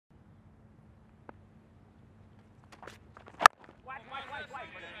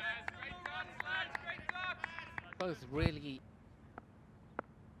Both really...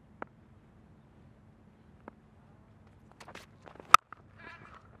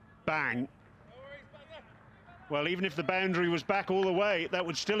 Bang. Well, even if the boundary was back all the way, that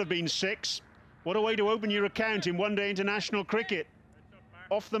would still have been 6. What a way to open your account in one-day international cricket.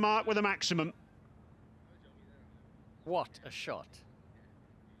 Off the mark with a maximum. What a shot.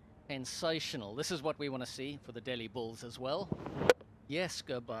 Sensational. This is what we want to see for the Delhi Bulls as well. Yes,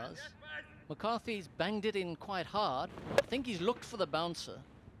 Gurbaz. McCarthy's banged it in quite hard. I think he's looked for the bouncer.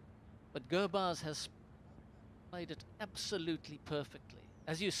 But Gurbaz has played it absolutely perfectly.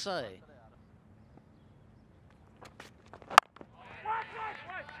 As you say.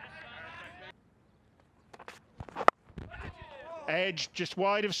 Edge just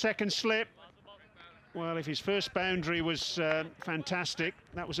wide of second slip. Well, if his first boundary was fantastic,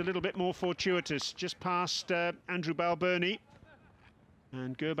 that was a little bit more fortuitous. Just past Andrew Balbirnie.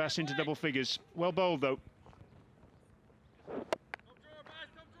 And Gurbaz into double figures. Well bowled, though.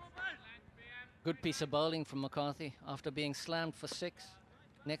 Good piece of bowling from McCarthy after being slammed for 6.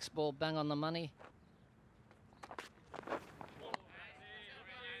 Next ball bang on the money.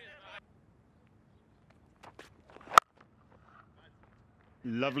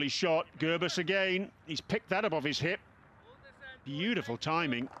 Lovely shot. Gurbaz again. He's picked that up off his hip. Beautiful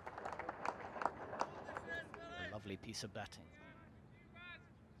timing. A lovely piece of batting.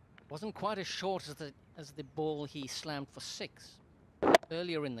 Wasn't quite as short as the ball he slammed for 6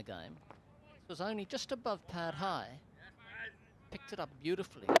 earlier in the game. It was only just above pad high. Picked it up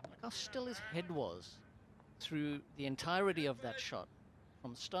beautifully. Look how still his head was through the entirety of that shot.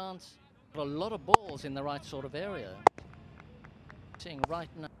 From stance, a lot of balls in the right sort of area. Seeing right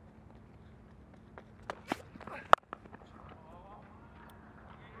now.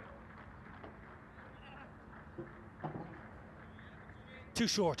 Too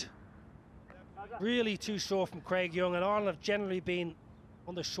short. Really too short from Craig Young, and Ireland have generally been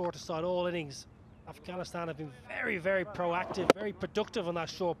on the shorter side all innings. Afghanistan have been very, very proactive, very productive on that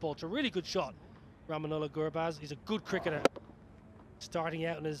short ball. It's a really good shot. Rahmanullah Gurbaz, he's a good cricketer. Starting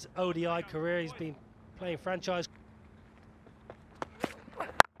out in his ODI career, he's been playing franchise.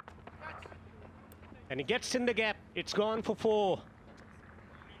 And he gets in the gap. It's gone for 4.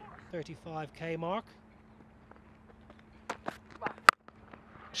 35k mark.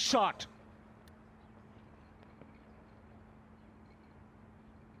 Shot.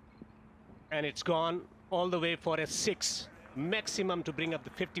 And it's gone all the way for a 6. Maximum to bring up the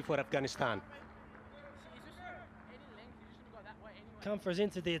 50 for Afghanistan. Comfort's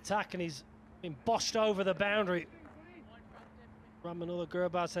into the attack and he's been boshed over the boundary. Rahmanullah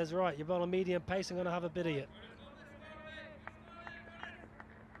Gurbaz says, right, you're on a medium pace, I'm going to have a bit of you.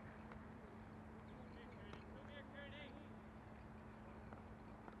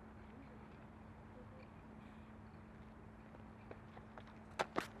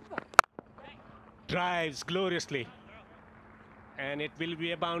 Drives gloriously. And it will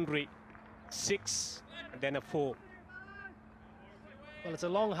be a boundary. 6, and then a 4. Well, it's a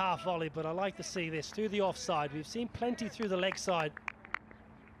long half volley, but I like to see this through the offside. We've seen plenty through the leg side.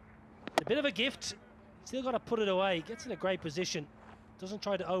 A bit of a gift. Still got to put it away. He gets in a great position. Doesn't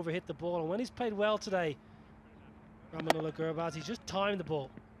try to overhit the ball. And when he's played well today, Rahmanullah Gurbaz, he's just timed the ball.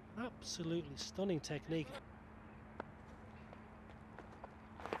 Absolutely stunning technique.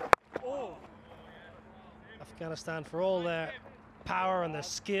 Oh. Afghanistan, for all their power and their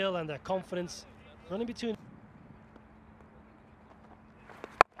skill and their confidence, running between.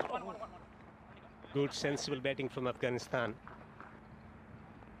 Good, sensible batting from Afghanistan.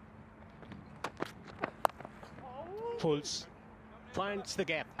 Pulls, finds the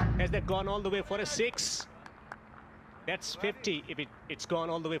gap. Has that gone all the way for a 6? That's 50 if it's gone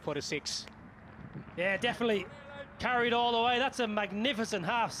all the way for a 6. Yeah, definitely carried all the way. That's a magnificent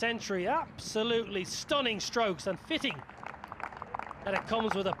half century. Absolutely stunning strokes, and fitting that it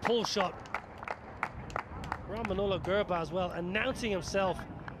comes with a pull shot. Rahmanullah Gurbaz, well, announcing himself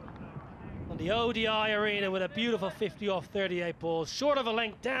on the ODI arena with a beautiful 50 off 38 balls. Short of a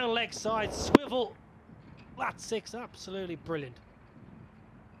length, down leg side, swivel, flat 6, absolutely brilliant.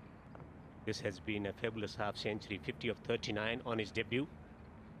 This has been a fabulous half century, 50 of 39 on his debut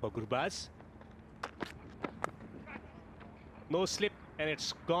for Gurbaz. No slip, and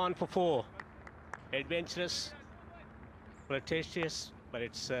it's gone for 4. Adventurous, flirtatious, but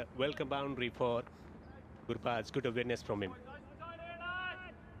it's a welcome boundary for Gurbaz. Good awareness from him.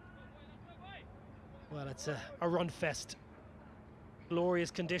 Well, it's a run fest.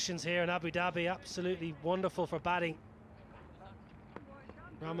 Glorious conditions here in Abu Dhabi. Absolutely wonderful for batting.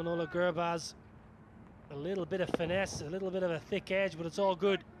 Rahmanullah Gurbaz, a little bit of finesse, a little bit of a thick edge, but it's all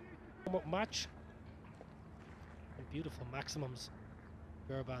good. Match. Beautiful maximums,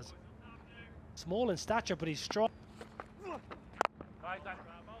 Gurbaz. Small in stature, but he's strong.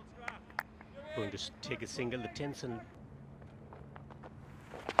 Going to take a single, the tension.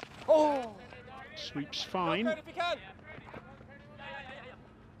 Oh! Sweeps fine.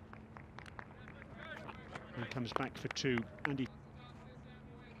 And comes back for two. Andy.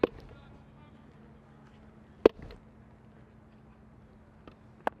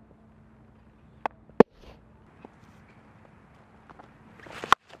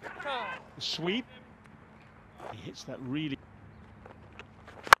 The sweep. He hits that really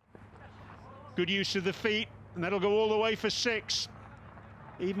good use of the feet, and that'll go all the way for 6.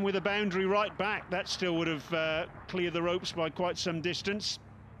 Even with a boundary right back, that still would have cleared the ropes by quite some distance.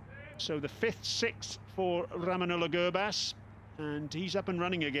 So the 5th 6 for Rahmanullah Gurbaz, and he's up and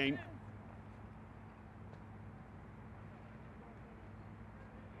running again.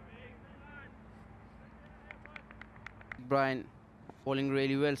 Brian bowling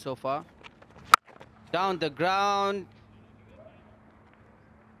really well so far. Down the ground.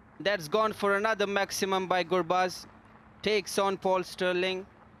 That's gone for another maximum by Gurbaz. Takes on Paul Sterling.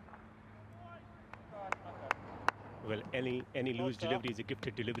 Well, any loose delivery is a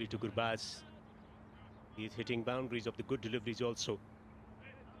gifted delivery to Gurbaz. He's hitting boundaries of the good deliveries also.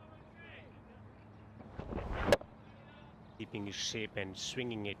 Keeping his shape and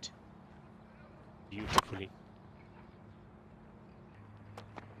swinging it beautifully.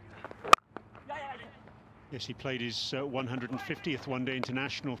 Yes, he played his 150th one-day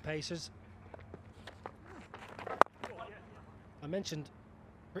international. Pacers. I mentioned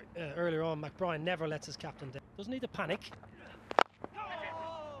earlier on, McBride never lets his captain down. Doesn't need to panic.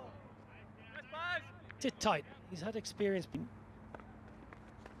 Sit tight. He's had experience.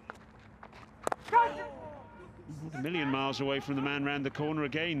 A million miles away from the man round the corner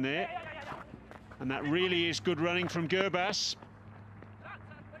again there. And that really is good running from Gurbaz.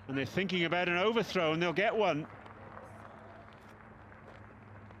 And they're thinking about an overthrow, and they'll get one.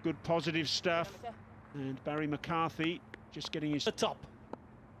 Good positive stuff. And Barry McCarthy just getting his... The top.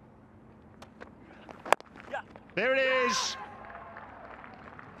 There it is.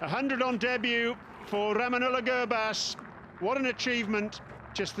 100 on debut for Rahmanullah Gurbaz. What an achievement.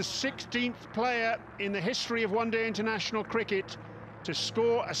 Just the 16th player in the history of one-day international cricket to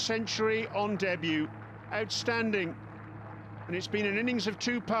score a century on debut. Outstanding. And it's been an innings of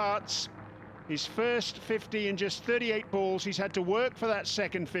 2 parts. His first 50 in just 38 balls. He's had to work for that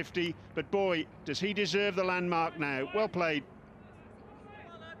second 50, but boy, does he deserve the landmark now. Well played.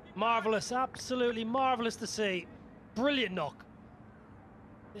 Marvellous, absolutely marvellous to see. Brilliant knock.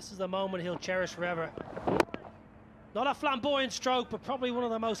 This is the moment he'll cherish forever. Not a flamboyant stroke, but probably one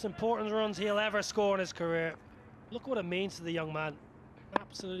of the most important runs he'll ever score in his career. Look what it means to the young man.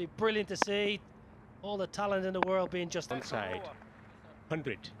 Absolutely brilliant to see. All the talent in the world being just... Onside,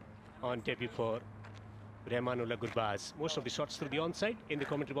 100 on debut for Rahmanullah Gurbaz. Most of the shots through the onside. In the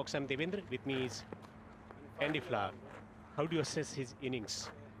commentary box, I'm Devendra. With me is Andy Flower. How do you assess his innings?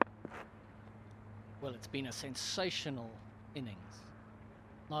 Well, it's been a sensational innings.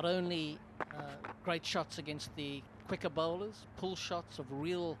 Not only great shots against the quicker bowlers, pull shots of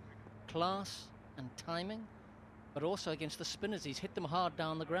real class and timing, but also against the spinners. He's hit them hard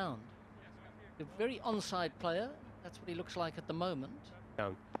down the ground. A very onside player. That's what he looks like at the moment.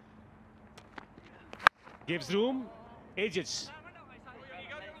 Down. Gives room, edges,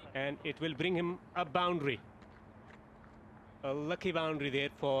 and it will bring him a boundary. A lucky boundary there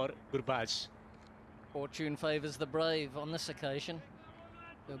for Gurbaz. Fortune favours the brave on this occasion.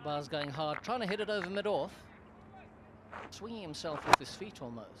 Gurbaz going hard, trying to hit it over mid-off. Swinging himself off his feet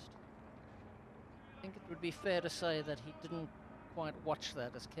almost. I think it would be fair to say that he didn't quite watch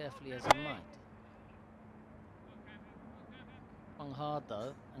that as carefully as he might. Swung hard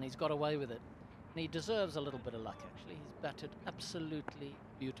though, and he's got away with it. And he deserves a little bit of luck actually. He's batted absolutely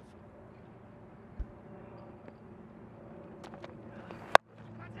beautifully.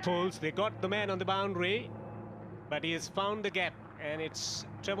 Pulls, they got the man on the boundary, but he has found the gap, and it's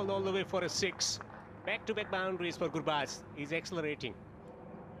travelled all the way for a 6. Back-to-back boundaries for Gurbaz. He's accelerating.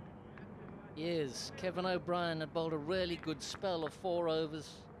 He is. Kevin O'Brien had bowled a really good spell of 4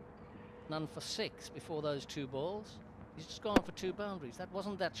 overs, none for 6 before those 2 balls. He's just gone for 2 boundaries. That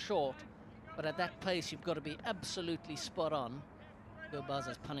wasn't that short, but at that pace you've got to be absolutely spot on. Gurbaz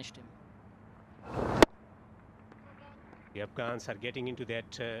has punished him. The Afghans are getting into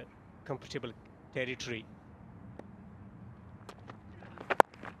that comfortable territory.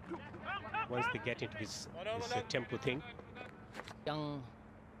 Once they get into this tempo thing. Young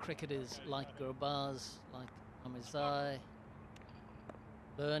cricketers like Gurbaz, like Amizai,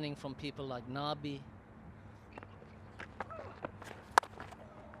 learning from people like Nabi.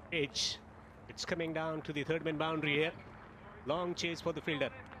 edge. It's coming down to the third man boundary here. Long chase for the fielder.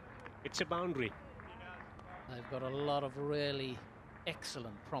 It's a boundary. They've got a lot of really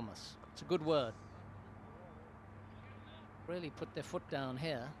excellent promise. It's a good word. Really put their foot down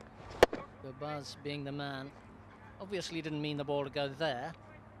here. Gurbaz being the man. Obviously didn't mean the ball to go there.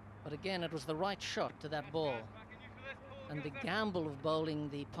 But again, it was the right shot to that ball. And the gamble of bowling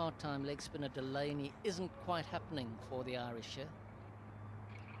the part-time leg spinner Delaney isn't quite happening for the Irish here.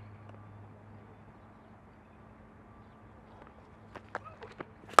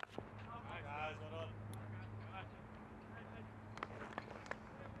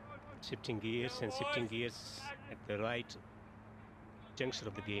 Shifting gears and shifting gears at the right juncture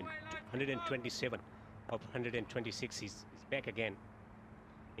of the game. 127 of 126. He's back again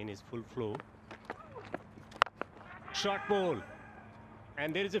in his full flow. Short ball.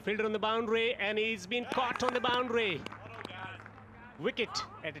 And there is a fielder on the boundary, and he's been caught on the boundary. Wicket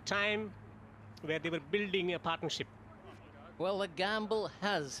at a time where they were building a partnership. Well, the gamble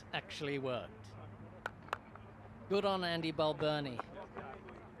has actually worked. Good on Andy Balbirnie.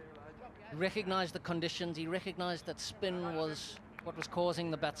 He recognised the conditions, he recognised that spin was what was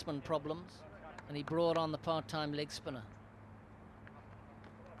causing the batsman problems, and he brought on the part-time leg spinner.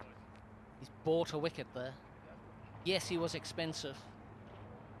 He's bought a wicket there. Yes, he was expensive,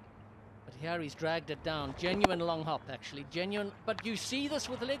 but here he's dragged it down. Genuine long hop, actually, genuine. But you see this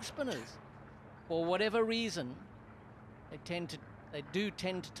with leg spinners. For whatever reason, they do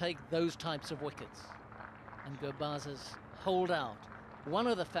tend to take those types of wickets. And Gurbaz has holed out. One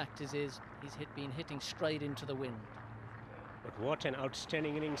of the factors is he's been hitting straight into the wind. But what an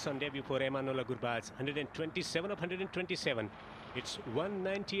outstanding innings on debut for Rahmanullah Gurbaz. 127 of 127. It's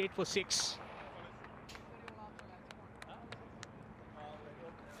 198 for 6.